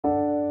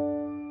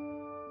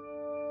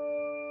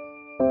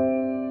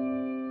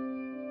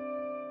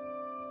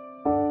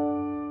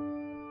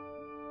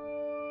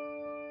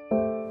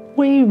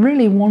We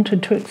really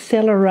wanted to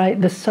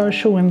accelerate the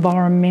social,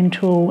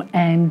 environmental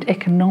and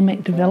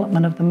economic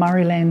development of the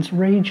Murraylands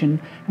region,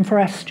 and for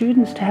our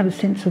students to have a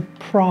sense of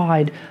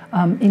pride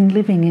in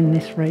living in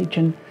this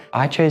region.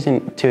 I chose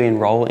to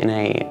enrol in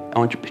an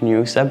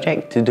entrepreneurial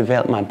subject to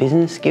develop my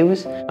business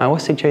skills. I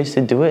also chose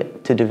to do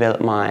it to develop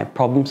my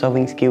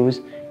problem-solving skills,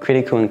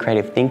 critical and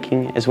creative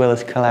thinking, as well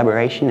as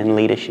collaboration and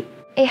leadership.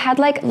 It had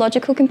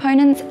logical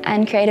components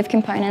and creative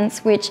components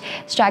which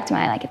struck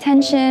my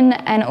attention,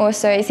 and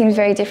also it seems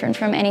very different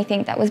from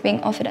anything that was being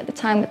offered at the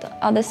time with the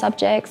other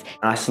subjects.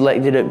 I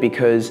selected it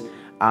because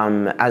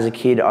as a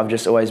kid I've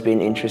just always been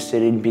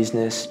interested in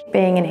business.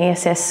 Being an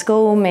ESS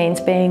school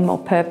means being more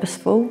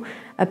purposeful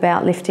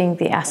about lifting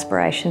the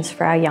aspirations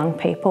for our young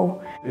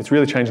people. It's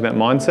really changing that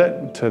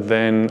mindset to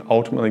then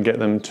ultimately get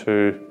them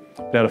to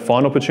be able to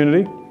find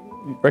opportunity,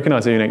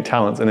 recognise their unique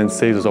talents and then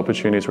seize those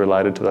opportunities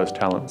related to those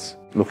talents.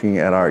 Looking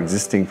at our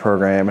existing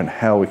program and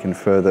how we can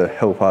further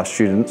help our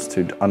students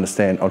to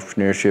understand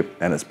entrepreneurship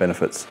and its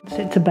benefits.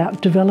 It's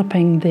about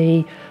developing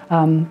the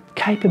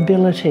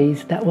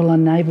capabilities that will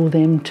enable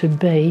them to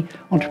be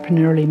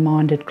entrepreneurially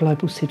minded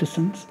global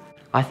citizens.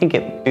 I think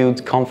it builds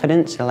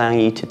confidence, allowing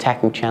you to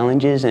tackle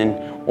challenges and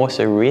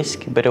also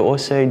risk, but it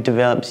also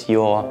develops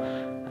your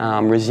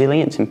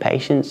resilience and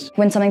patience.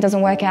 When something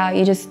doesn't work out,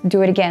 you just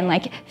do it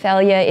again.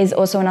 Failure is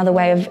also another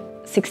way of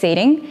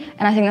succeeding,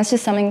 and I think that's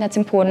just something that's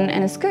important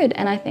and it's good,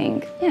 and I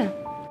think, yeah.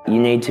 You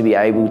need to be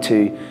able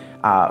to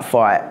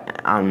fight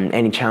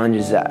any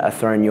challenges that are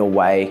thrown your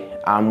way,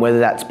 whether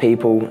that's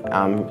people,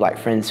 like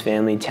friends,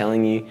 family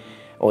telling you,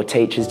 or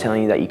teachers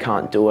telling you that you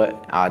can't do it,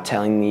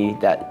 telling you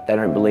that they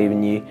don't believe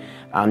in you,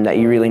 that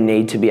you really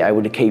need to be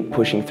able to keep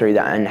pushing through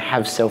that and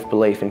have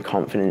self-belief and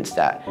confidence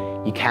that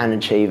you can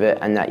achieve it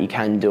and that you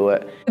can do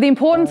it. The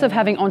importance of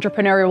having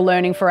entrepreneurial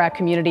learning for our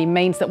community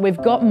means that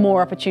we've got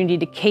more opportunity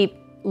to keep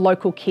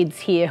local kids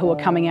here who are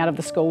coming out of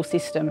the school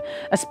system,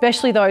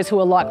 especially those who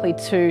are likely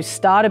to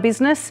start a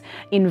business,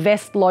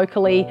 invest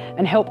locally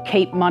and help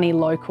keep money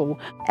local.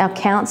 Our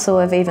council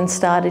have even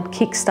started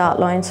kickstart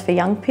loans for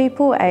young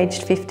people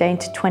aged 15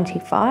 to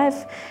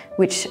 25,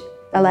 which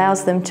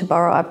allows them to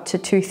borrow up to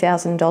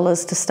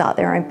 $2,000 to start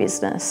their own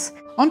business.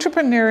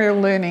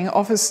 Entrepreneurial learning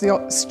offers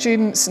the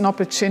students an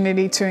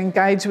opportunity to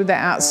engage with the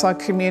outside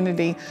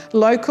community,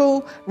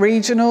 local,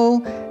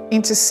 regional,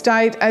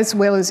 interstate as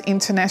well as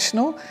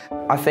international.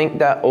 I think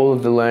that all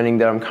of the learning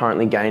that I'm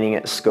currently gaining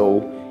at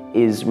school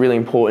is really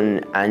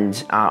important,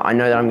 and I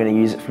know that I'm going to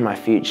use it for my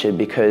future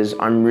because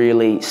I'm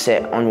really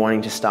set on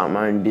wanting to start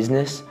my own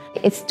business.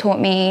 It's taught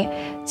me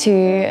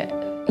to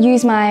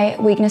use my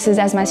weaknesses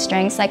as my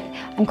strengths.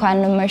 I'm quite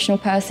an emotional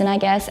person, I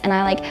guess, and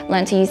I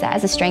learned to use that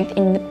as a strength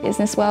in the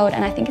business world,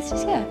 and I think it's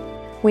just, yeah.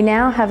 We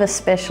now have a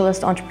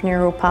specialist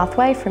entrepreneurial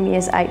pathway from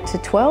years 8 to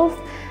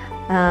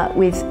 12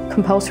 with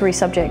compulsory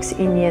subjects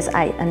in years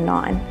 8 and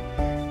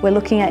 9. We're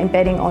looking at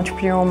embedding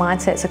entrepreneurial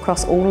mindsets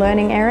across all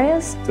learning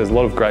areas. There's a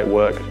lot of great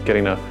work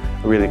getting a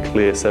really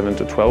clear 7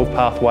 to 12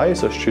 pathway,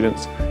 so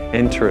students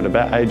enter at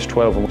about age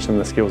 12 and teach them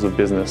the skills of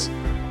business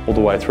all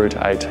the way through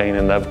to 18,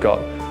 and they've got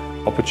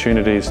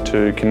opportunities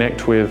to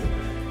connect with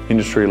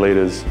industry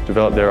leaders,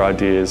 develop their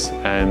ideas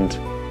and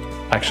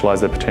actualise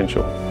their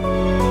potential.